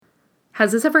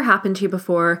Has this ever happened to you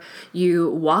before? You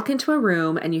walk into a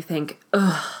room and you think,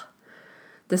 ugh,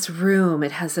 this room,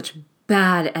 it has such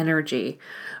bad energy.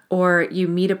 Or you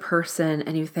meet a person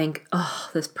and you think, oh,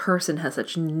 this person has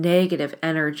such negative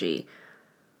energy.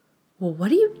 Well, what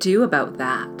do you do about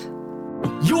that?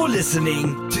 You're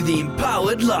listening to The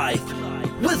Empowered Life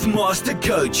with Master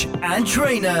Coach and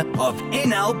Trainer of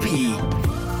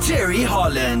NLP, Terry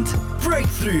Holland.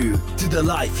 Breakthrough to the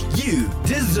life you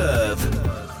deserve.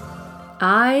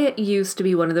 I used to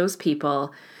be one of those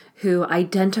people who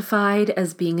identified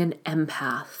as being an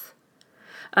empath.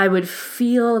 I would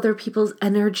feel other people's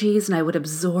energies and I would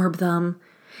absorb them.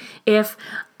 If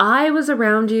I was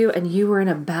around you and you were in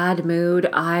a bad mood,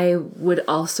 I would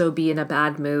also be in a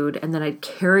bad mood. And then I'd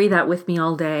carry that with me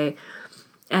all day.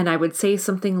 And I would say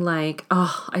something like,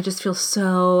 oh, I just feel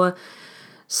so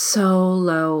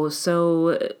low,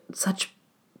 such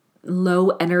low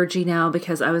energy now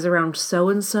because I was around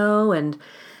so-and-so and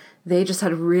they just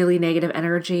had really negative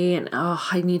energy and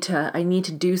I need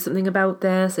to do something about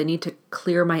this. I need to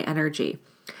clear my energy.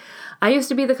 I used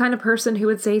to be the kind of person who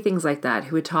would say things like that,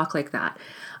 who would talk like that.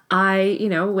 I,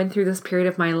 went through this period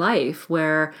of my life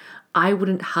where I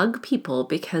wouldn't hug people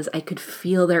because I could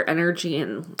feel their energy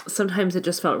and sometimes it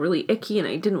just felt really icky and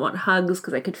I didn't want hugs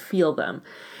because I could feel them.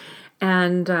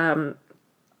 And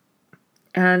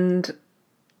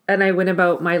I went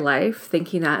about my life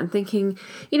thinking that and thinking,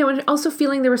 and also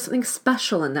feeling there was something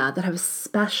special in that I was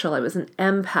special. I was an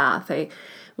empath. I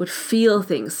would feel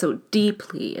things so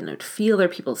deeply and I'd feel other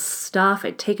people's stuff.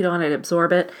 I'd take it on, I'd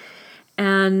absorb it.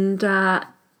 And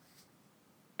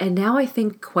now I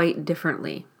think quite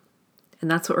differently. And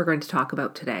that's what we're going to talk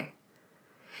about today.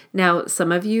 Now,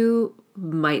 some of you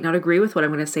might not agree with what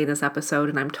I'm going to say in this episode,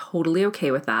 and I'm totally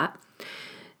okay with that.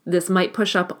 This might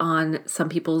push up on some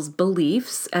people's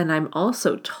beliefs, and I'm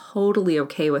also totally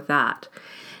okay with that.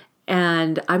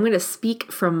 And I'm going to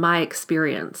speak from my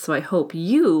experience, so I hope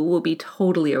you will be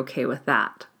totally okay with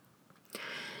that.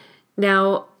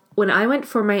 Now, when I went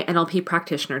for my NLP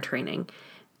practitioner training,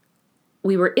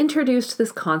 we were introduced to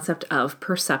this concept of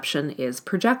perception is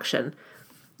projection.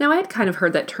 Now, I had kind of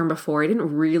heard that term before. I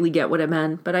didn't really get what it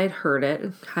meant, but I had heard it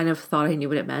and kind of thought I knew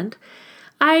what it meant.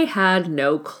 I had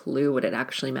no clue what it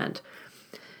actually meant.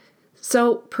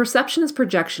 So perception as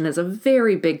projection is a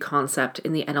very big concept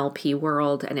in the NLP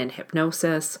world and in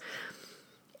hypnosis.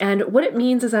 And what it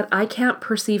means is that I can't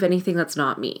perceive anything that's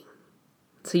not me.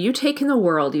 So you take in the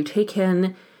world, you take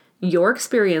in your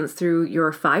experience through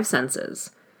your 5 senses,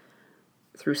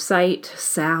 through sight,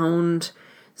 sound,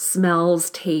 smells,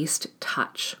 taste,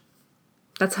 touch.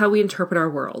 That's how we interpret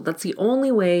our world. That's the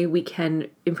only way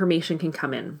information can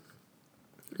come in.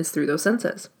 Is through those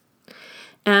senses.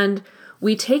 And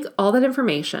we take all that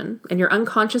information and your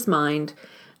unconscious mind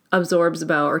absorbs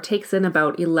takes in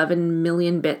about 11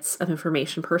 million bits of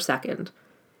information per second.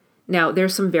 Now,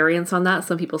 there's some variance on that.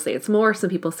 Some people say it's more, some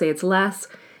people say it's less.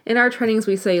 In our trainings,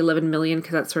 we say 11 million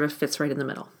because that sort of fits right in the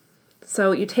middle.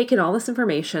 So you take in all this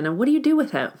information and what do you do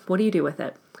with it? What do you do with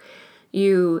it?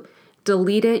 You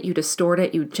delete it, you distort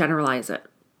it, you generalize it.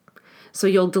 So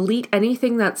you'll delete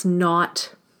anything that's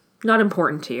not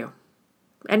important to you.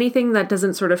 Anything that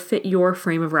doesn't sort of fit your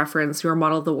frame of reference, your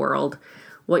model of the world,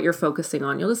 what you're focusing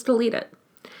on, you'll just delete it.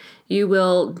 You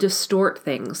will distort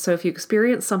things. So if you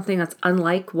experience something that's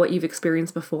unlike what you've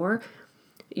experienced before,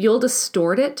 you'll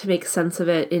distort it to make sense of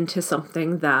it into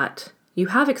something that you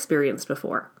have experienced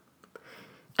before.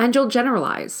 And you'll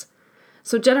generalize.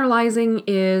 So generalizing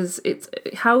it's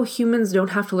how humans don't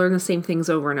have to learn the same things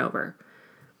over and over.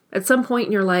 At some point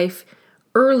in your life,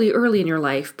 early in your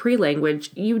life,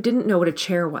 pre-language, you didn't know what a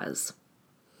chair was.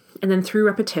 And then through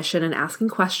repetition and asking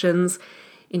questions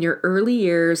in your early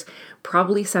years,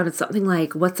 probably sounded something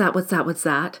like, what's that, what's that, what's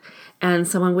that? And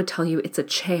someone would tell you it's a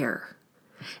chair.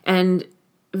 And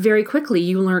very quickly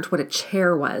you learned what a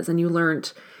chair was. And you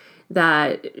learned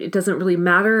that it doesn't really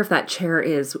matter if that chair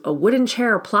is a wooden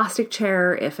chair, a plastic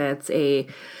chair, if it's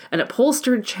an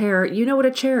upholstered chair, you know what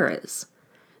a chair is.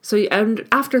 So and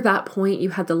after that point, you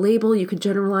had the label, you could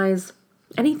generalize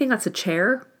anything that's a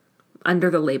chair under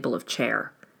the label of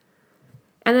chair.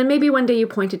 And then maybe one day you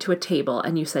pointed to a table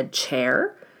and you said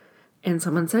chair, and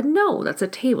someone said, no, that's a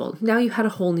table. Now you had a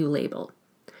whole new label.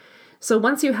 So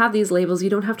once you have these labels, you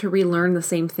don't have to relearn the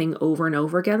same thing over and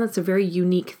over again. That's a very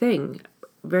unique thing,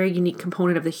 a very unique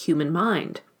component of the human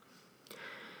mind.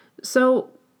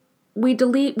 So we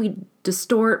delete, we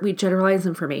distort, we generalize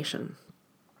information.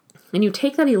 And you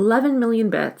take that 11 million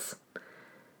bits,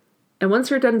 and once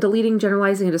you're done deleting,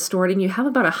 generalizing, and distorting, you have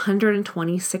about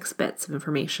 126 bits of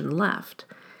information left.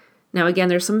 Now, again,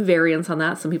 there's some variance on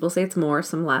that. Some people say it's more,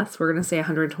 some less. We're going to say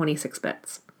 126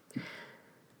 bits.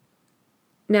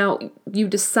 Now, you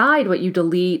decide what you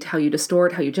delete, how you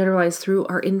distort, how you generalize through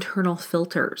our internal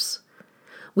filters.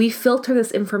 We filter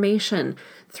this information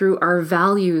through our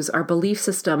values, our belief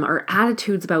system, our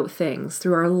attitudes about things,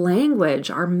 through our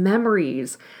language, our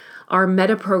memories, our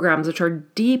meta programs, which are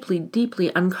deeply,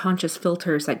 deeply unconscious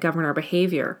filters that govern our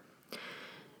behavior.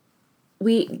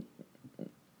 We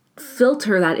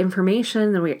filter that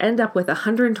information, and we end up with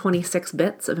 126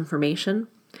 bits of information,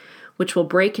 which will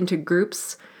break into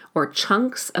groups or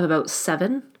chunks of about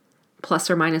 7, plus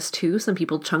or minus 2. Some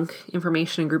people chunk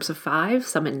information in groups of 5,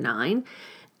 some in 9.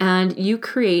 And you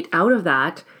create out of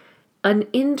that an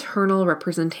internal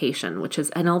representation, which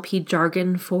is NLP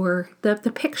jargon for the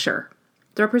picture,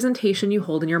 the representation you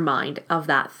hold in your mind of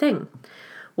that thing,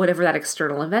 whatever that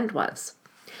external event was.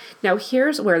 Now,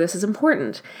 here's where this is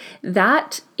important.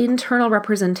 That internal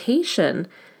representation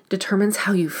determines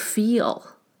how you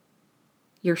feel,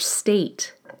 your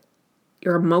state,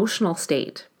 your emotional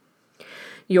state,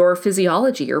 your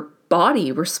physiology, your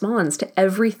body responds to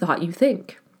every thought you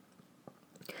think.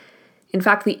 In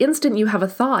fact, the instant you have a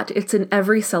thought, it's in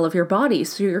every cell of your body,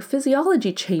 so your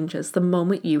physiology changes the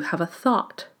moment you have a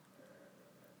thought.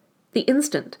 The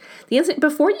instant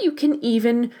before you can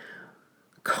even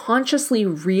consciously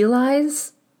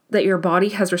realize that your body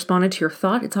has responded to your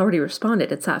thought, it's already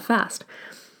responded. It's that fast.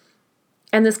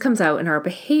 And this comes out in our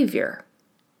behavior,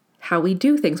 how we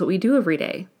do things, what we do every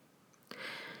day.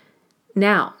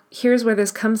 Now, here's where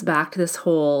this comes back to this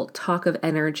whole talk of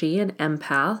energy and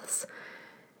empaths.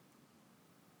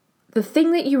 The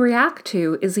thing that you react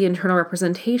to is the internal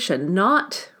representation,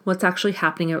 not what's actually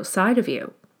happening outside of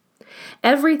you.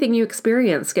 Everything you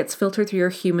experience gets filtered through your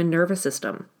human nervous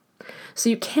system. So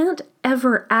you can't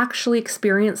ever actually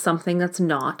experience something that's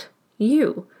not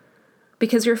you,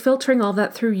 because you're filtering all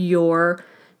that through your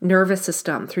nervous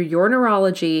system, through your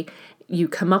neurology. You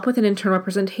come up with an internal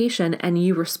representation and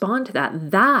you respond to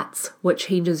that. That's what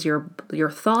changes your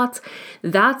thoughts.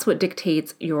 That's what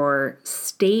dictates your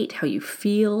state, how you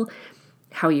feel,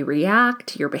 how you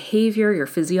react, your behavior, your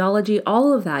physiology,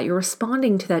 all of that. You're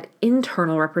responding to that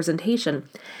internal representation.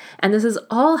 And this is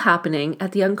all happening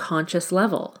at the unconscious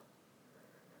level.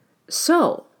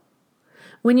 So,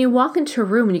 when you walk into a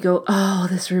room and you go, oh,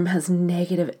 this room has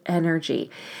negative energy,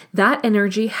 that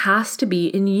energy has to be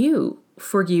in you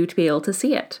for you to be able to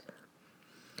see it.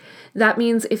 That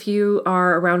means if you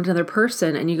are around another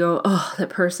person and you go, oh, that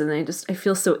person, I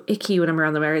feel so icky when I'm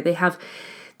around them.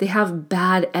 They have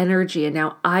bad energy, and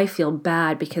now I feel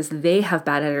bad because they have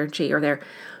bad energy, or they're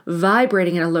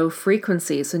vibrating at a low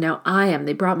frequency, so now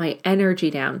they brought my energy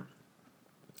down.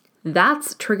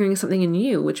 That's triggering something in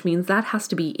you, which means that has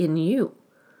to be in you.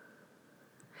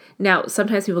 Now,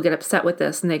 sometimes people get upset with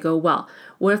this and they go, well,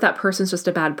 what if that person's just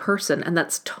a bad person? And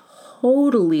that's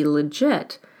totally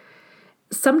legit.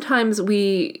 Sometimes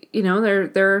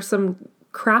there are some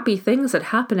crappy things that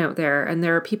happen out there, and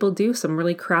there are people do some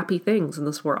really crappy things in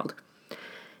this world.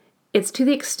 It's to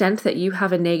the extent that you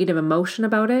have a negative emotion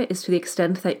about it, is to the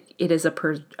extent that it is a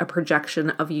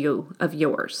projection of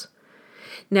yours.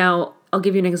 Now, I'll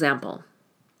give you an example.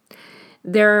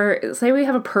 Say we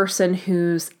have a person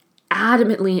who's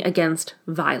adamantly against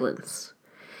violence.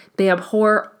 They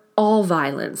abhor all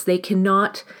violence. They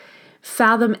cannot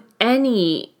fathom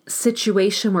any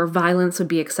situation where violence would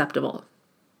be acceptable.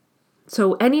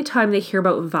 So anytime they hear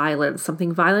about violence,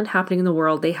 something violent happening in the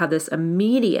world, they have this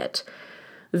immediate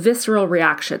visceral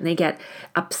reaction. They get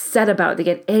upset about it. They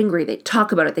get angry. They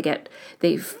talk about it.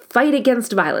 They fight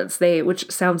against violence.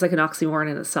 Which sounds like an oxymoron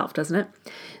in itself, doesn't it?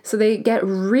 So they get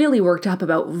really worked up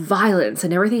about violence,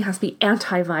 and everything has to be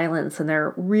anti-violence, and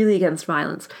they're really against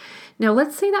violence. Now,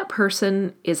 let's say that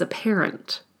person is a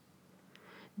parent.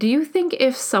 Do you think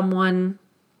if someone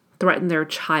threatened their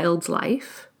child's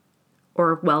life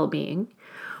or well-being,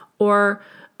 or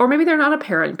maybe they're not a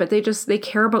parent, but they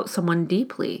care about someone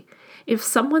deeply, if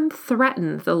someone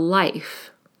threatened the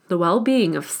life, the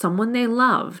well-being of someone they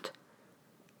loved,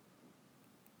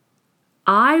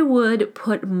 I would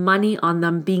put money on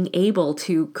them being able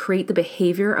to create the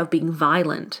behavior of being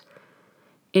violent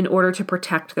in order to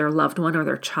protect their loved one or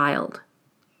their child.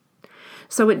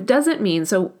 So it doesn't mean,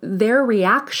 their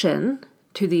reaction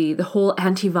to the whole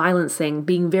anti-violence thing,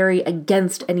 being very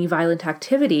against any violent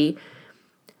activity,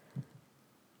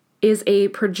 is a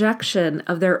projection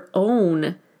of their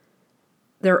own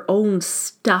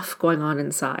stuff going on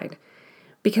inside.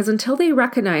 Because until they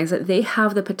recognize that they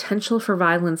have the potential for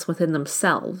violence within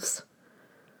themselves,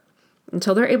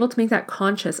 until they're able to make that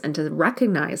conscious and to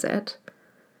recognize it,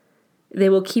 they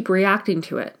will keep reacting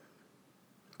to it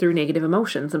through negative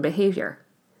emotions and behavior.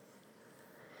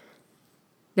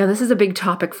 Now, this is a big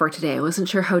topic for today. I wasn't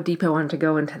sure how deep I wanted to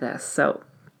go into this. So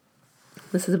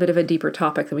This is a bit of a deeper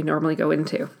topic than we normally go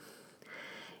into.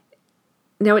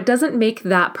 Now, it doesn't make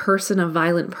that person a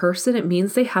violent person. It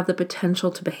means they have the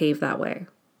potential to behave that way.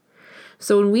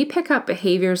 So when we pick up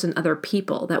behaviors in other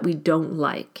people that we don't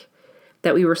like,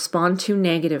 that we respond to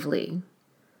negatively,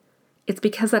 it's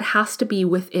because that has to be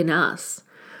within us.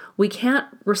 We can't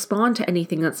respond to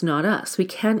anything that's not us. We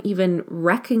can't even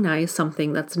recognize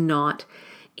something that's not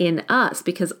in us,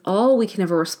 because all we can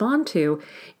ever respond to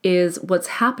is what's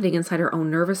happening inside our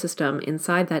own nervous system,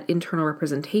 inside that internal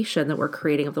representation that we're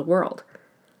creating of the world.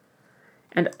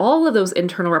 And all of those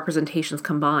internal representations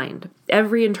combined,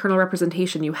 every internal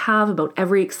representation you have about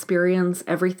every experience,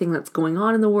 everything that's going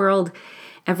on in the world,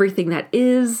 everything that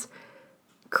is,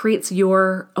 creates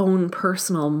your own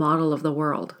personal model of the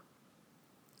world.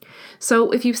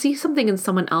 So if you see something in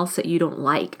someone else that you don't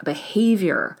like, a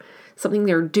behavior, something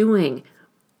they're doing,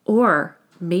 or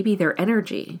maybe their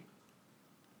energy,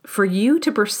 for you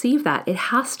to perceive that, it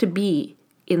has to be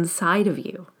inside of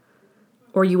you,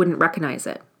 or you wouldn't recognize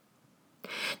it.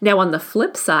 Now, on the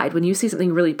flip side, when you see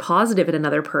something really positive in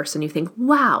another person, you think,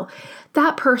 wow,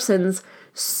 that person's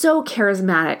so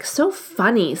charismatic, so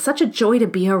funny, such a joy to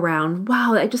be around.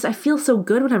 Wow, I feel so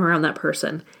good when I'm around that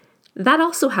person. That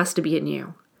also has to be in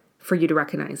you for you to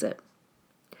recognize it.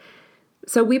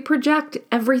 So we project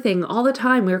everything all the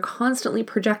time. We're constantly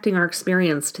projecting our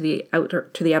experience to the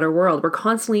outer world. We're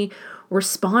constantly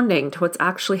responding to what's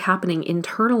actually happening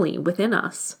internally within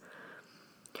us.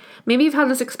 Maybe you've had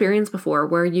this experience before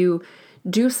where you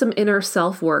do some inner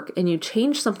self work and you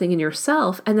change something in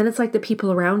yourself, and then it's like the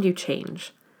people around you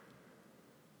change.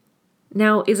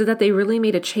 Now, is it that they really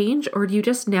made a change, or do you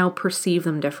just now perceive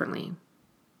them differently?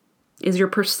 Is your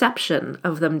perception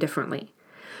of them differently?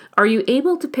 Are you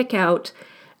able to pick out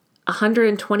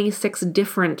 126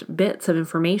 different bits of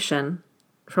information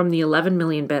from the 11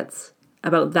 million bits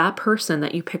about that person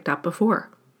that you picked up before?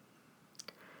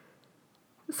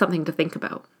 Something to think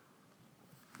about.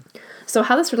 So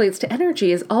how this relates to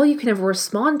energy is all you can ever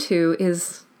respond to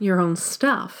is your own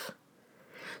stuff.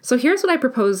 So here's what I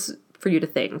propose for you to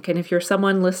think. And if you're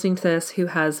someone listening to this who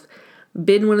has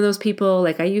been one of those people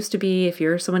like I used to be, if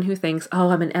you're someone who thinks, oh,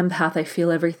 I'm an empath, I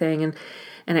feel everything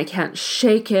and I can't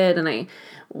shake it, and I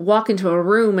walk into a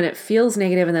room and it feels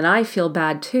negative and then I feel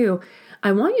bad too,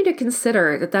 I want you to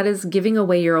consider that that is giving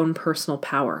away your own personal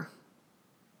power.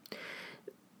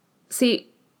 See,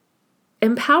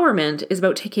 empowerment is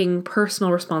about taking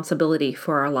personal responsibility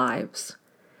for our lives.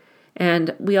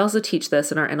 And we also teach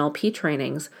this in our NLP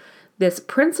trainings, this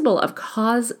principle of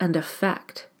cause and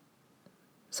effect.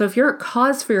 So if you're a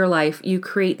cause for your life, you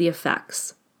create the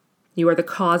effects. You are the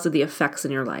cause of the effects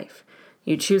in your life.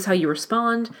 You choose how you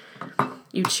respond.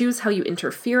 You choose how you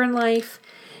interfere in life.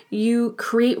 You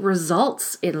create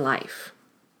results in life.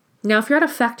 Now, if you're at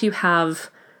effect, you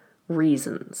have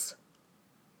reasons.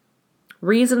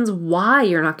 Reasons why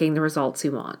you're not getting the results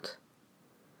you want.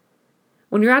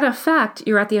 When you're at effect,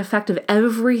 you're at the effect of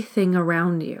everything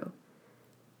around you.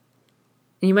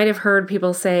 And you might have heard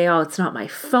people say, oh, it's not my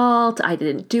fault, I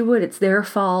didn't do it, it's their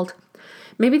fault.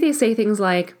 Maybe they say things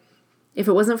like, if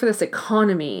it wasn't for this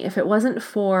economy, if it wasn't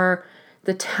for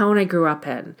the town I grew up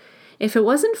in, if it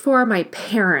wasn't for my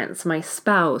parents, my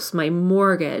spouse, my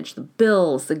mortgage, the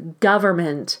bills, the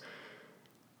government,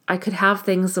 I could have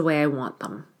things the way I want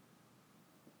them.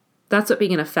 That's what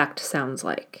being in effect sounds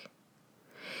like.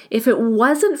 If it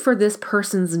wasn't for this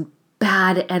person's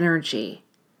bad energy,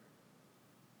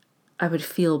 I would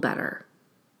feel better.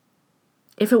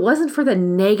 If it wasn't for the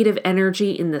negative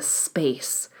energy in this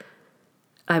space,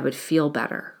 I would feel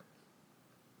better.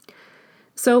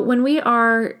 So when we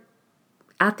are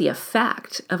at the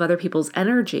effect of other people's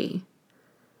energy,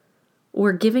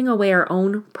 we're giving away our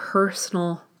own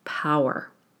personal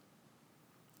power.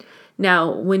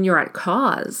 Now, when you're at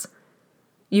cause,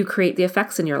 you create the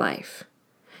effects in your life.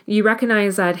 You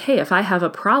recognize that, hey, if I have a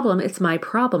problem, it's my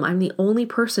problem. I'm the only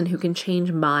person who can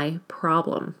change my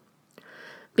problem.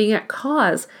 Being at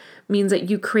cause means that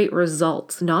you create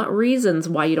results, not reasons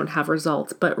why you don't have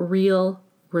results, but real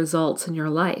results in your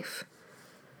life.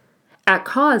 At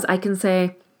cause, I can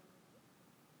say,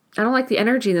 I don't like the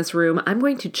energy in this room. I'm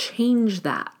going to change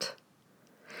that.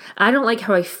 I don't like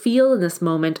how I feel in this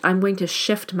moment. I'm going to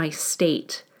shift my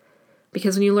state.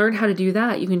 Because when you learn how to do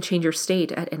that, you can change your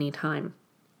state at any time.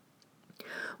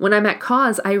 When I'm at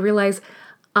cause, I realize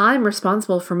I'm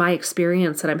responsible for my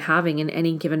experience that I'm having in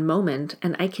any given moment,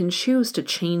 and I can choose to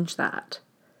change that.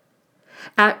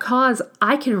 At cause,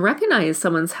 I can recognize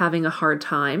someone's having a hard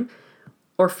time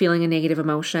or feeling a negative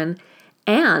emotion,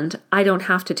 and I don't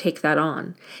have to take that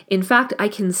on. In fact, I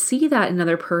can see that in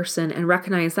another person and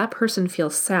recognize that person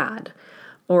feels sad,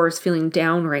 or is feeling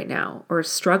down right now, or is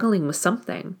struggling with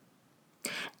something.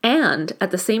 And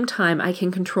at the same time, I can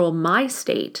control my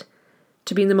state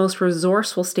to be in the most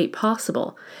resourceful state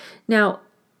possible. Now,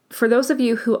 for those of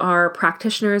you who are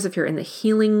practitioners, if you're in the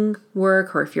healing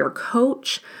work, or if you're a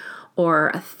coach or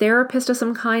a therapist of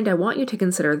some kind, I want you to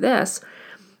consider this,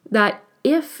 that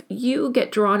if you get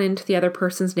drawn into the other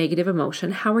person's negative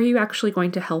emotion, how are you actually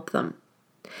going to help them?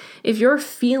 If you're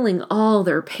feeling all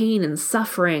their pain and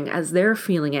suffering as they're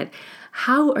feeling it,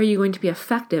 how are you going to be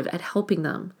effective at helping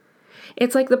them?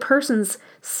 It's like the person's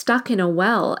stuck in a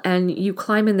well and you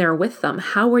climb in there with them.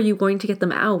 How are you going to get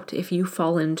them out if you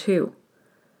fall in too?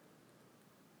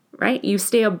 Right? You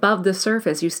stay above the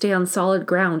surface, you stay on solid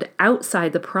ground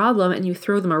outside the problem, and you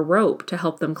throw them a rope to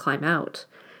help them climb out.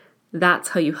 That's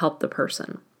how you help the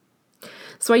person.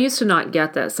 So I used to not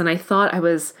get this, and I thought I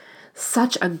was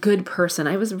such a good person.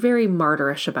 I was very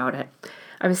martyrish about it.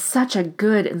 I was such a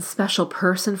good and special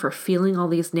person for feeling all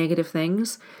these negative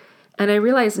things. And I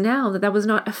realize now that that was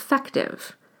not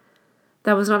effective.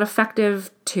 That was not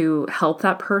effective to help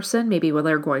that person, maybe when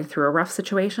they're going through a rough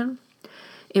situation.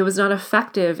 It was not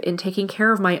effective in taking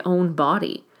care of my own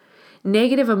body.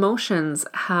 Negative emotions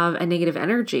have a negative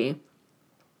energy,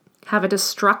 have a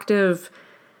destructive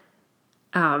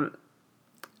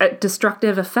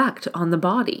effect on the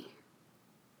body.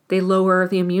 They lower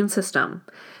the immune system.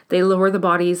 They lower the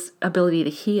body's ability to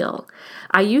heal.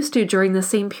 I used to, during the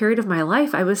same period of my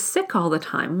life, I was sick all the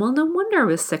time. Well, no wonder I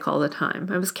was sick all the time.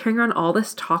 I was carrying on all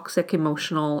this toxic,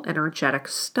 emotional, energetic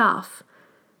stuff.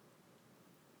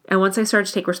 And once I started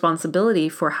to take responsibility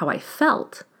for how I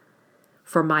felt,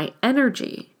 for my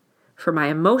energy, for my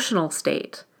emotional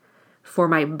state, for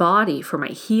my body, for my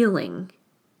healing,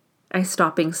 I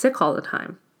stopped being sick all the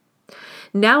time.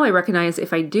 Now I recognize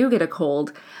if I do get a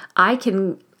cold, I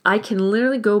can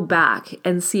literally go back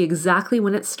and see exactly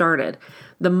when it started.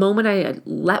 The moment I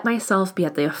let myself be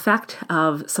at the effect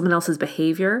of someone else's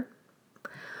behavior,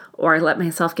 or I let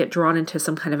myself get drawn into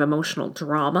some kind of emotional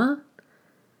drama,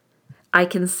 I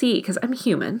can see, because I'm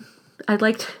human. I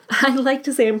like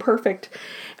to say I'm perfect,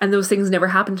 and those things never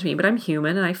happen to me, but I'm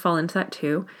human and I fall into that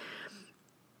too.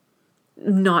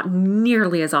 Not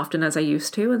nearly as often as I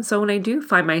used to. And so when I do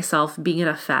find myself being in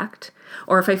effect,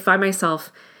 or if I find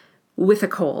myself with a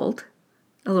cold,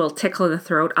 a little tickle in the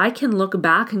throat, I can look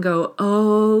back and go,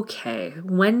 okay,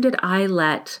 when did I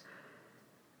let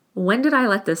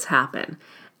this happen?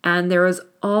 And there is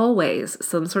always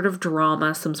some sort of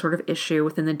drama, some sort of issue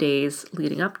within the days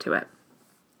leading up to it.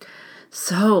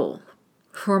 So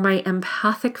for my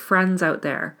empathic friends out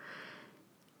there,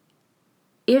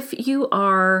 if you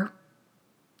are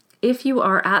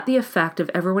at the effect of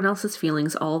everyone else's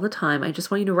feelings all the time, I just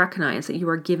want you to recognize that you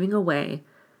are giving away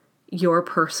your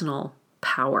personal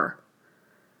power.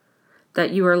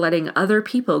 That you are letting other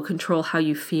people control how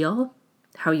you feel,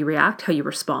 how you react, how you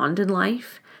respond in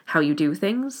life, how you do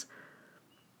things.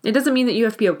 It doesn't mean that you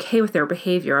have to be okay with their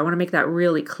behavior. I want to make that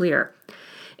really clear.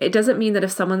 It doesn't mean that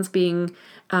if someone's being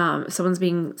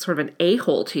sort of an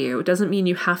a-hole to you, it doesn't mean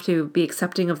you have to be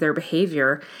accepting of their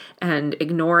behavior and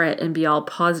ignore it and be all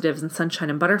positives and sunshine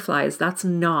and butterflies. That's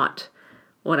not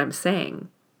what I'm saying.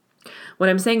 What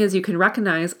I'm saying is you can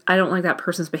recognize, I don't like that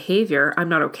person's behavior. I'm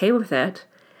not okay with it.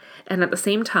 And at the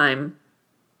same time,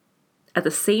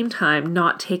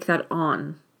 not take that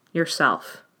on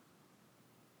yourself.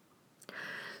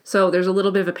 So there's a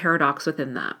little bit of a paradox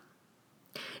within that.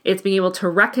 It's being able to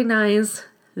recognize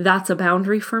that's a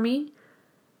boundary for me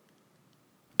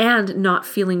and not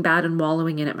feeling bad and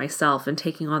wallowing in it myself and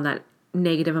taking on that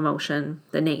negative emotion,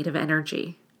 the negative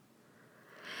energy.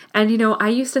 And I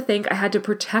used to think I had to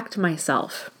protect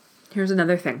myself. Here's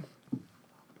another thing.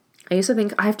 I used to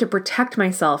think I have to protect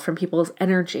myself from people's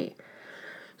energy.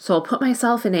 So I'll put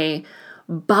myself in a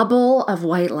bubble of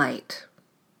white light.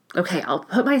 Okay, I'll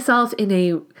put myself in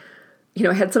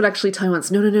I had someone actually tell me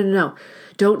once, no,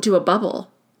 don't do a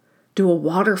bubble, do a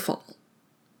waterfall.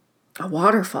 A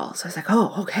waterfall. So I was like,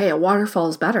 oh, okay, a waterfall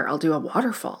is better. I'll do a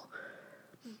waterfall.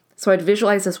 So I'd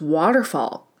visualize this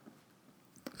waterfall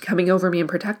coming over me and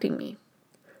protecting me.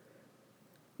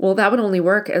 Well, that would only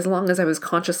work as long as I was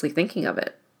consciously thinking of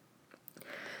it.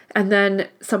 And then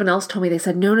someone else told me, they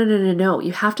said, no.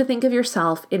 You have to think of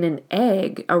yourself in an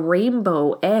egg, a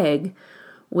rainbow egg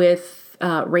with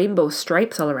rainbow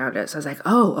stripes all around it. So I was like,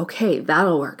 oh, okay,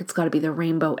 that'll work. It's got to be the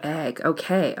rainbow egg.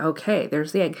 Okay,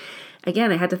 there's the egg.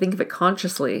 Again, I had to think of it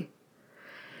consciously.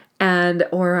 And,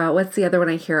 or what's the other one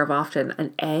I hear of often?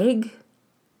 An egg?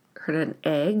 Heard of an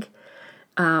egg?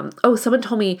 Someone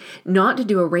told me not to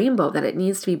do a rainbow, that it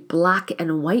needs to be black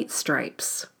and white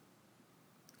stripes.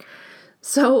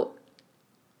 So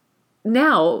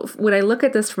now, when I look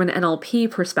at this from an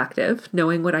NLP perspective,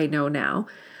 knowing what I know now,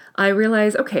 I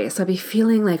realize, okay, so I'd be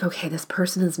feeling like, okay, this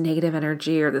person is negative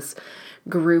energy or this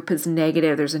group is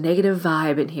negative. There's a negative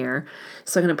vibe in here.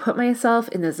 So I'm going to put myself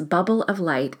in this bubble of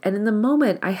light. And in the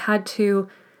moment, I had to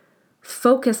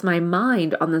focus my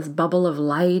mind on this bubble of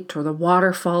light or the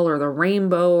waterfall or the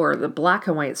rainbow or the black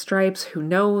and white stripes, who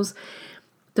knows.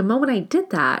 The moment I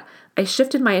did that, I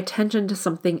shifted my attention to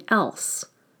something else.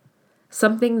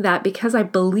 Something that, because I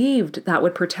believed that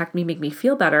would protect me, make me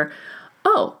feel better,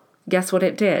 oh, guess what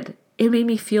it did? It made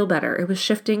me feel better. It was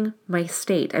shifting my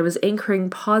state. I was anchoring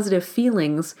positive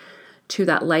feelings to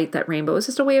that light, that rainbow. It was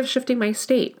just a way of shifting my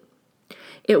state.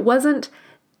 It wasn't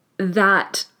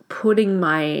that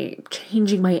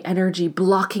changing my energy,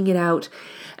 blocking it out.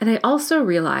 And I also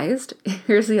realized,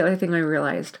 here's the other thing I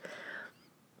realized,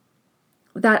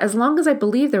 that as long as I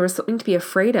believed there was something to be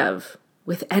afraid of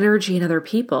with energy and other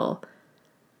people,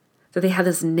 that they had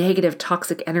this negative,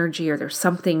 toxic energy, or there's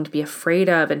something to be afraid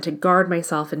of and to guard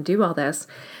myself and do all this,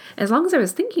 as long as I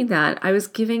was thinking that, I was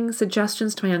giving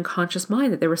suggestions to my unconscious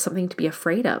mind that there was something to be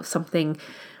afraid of, something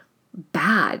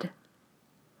bad.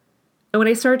 And when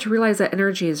I started to realize that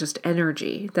energy is just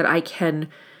energy, that I can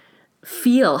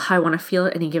feel how I want to feel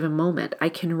at any given moment, I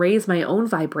can raise my own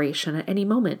vibration at any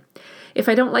moment. If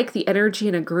I don't like the energy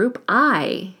in a group,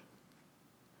 I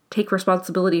take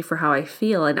responsibility for how I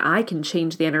feel, and I can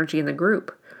change the energy in the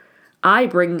group. I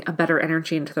bring a better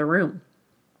energy into the room.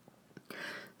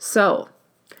 So,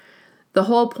 the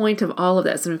whole point of all of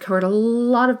this, and we've covered a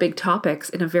lot of big topics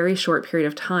in a very short period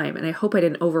of time, and I hope I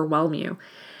didn't overwhelm you.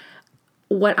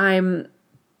 What I'm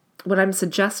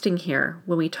suggesting here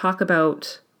when we talk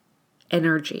about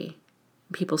energy,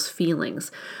 people's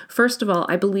feelings, first of all,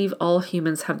 I believe all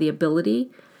humans have the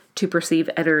ability to perceive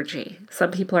energy.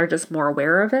 Some people are just more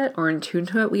aware of it or in tune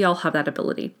to it. We all have that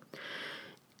ability.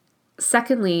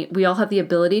 Secondly, we all have the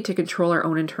ability to control our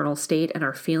own internal state and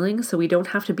our feelings, so we don't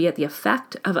have to be at the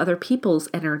effect of other people's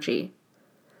energy.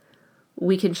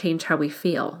 We can change how we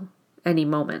feel any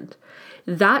moment.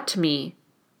 That, to me,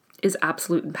 is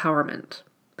absolute empowerment.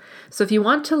 So if you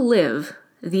want to live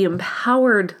the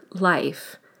empowered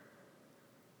life,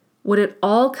 what it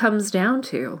all comes down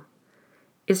to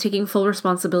is taking full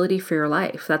responsibility for your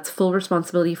life. That's full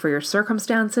responsibility for your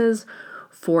circumstances,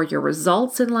 for your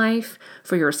results in life,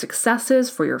 for your successes,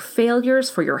 for your failures,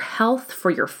 for your health, for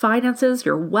your finances,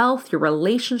 your wealth, your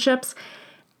relationships,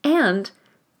 and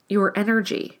your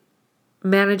energy.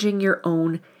 Managing your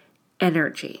own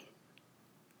energy.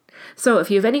 So if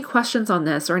you have any questions on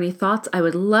this or any thoughts, I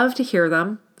would love to hear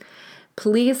them.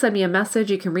 Please send me a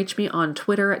message. You can reach me on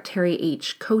Twitter at Terry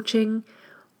H Coaching,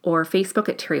 or Facebook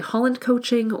at Terry Holland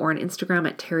Coaching, or on Instagram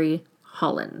at Terry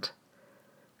Holland.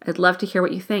 I'd love to hear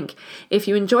what you think. If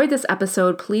you enjoyed this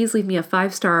episode, please leave me a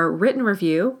 5-star written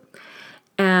review.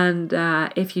 And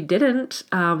if you didn't,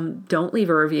 don't leave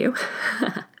a review.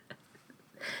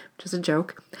 Just a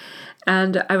joke.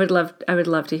 And I would love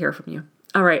to hear from you.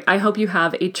 All right. I hope you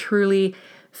have a truly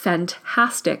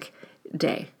fantastic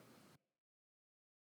day.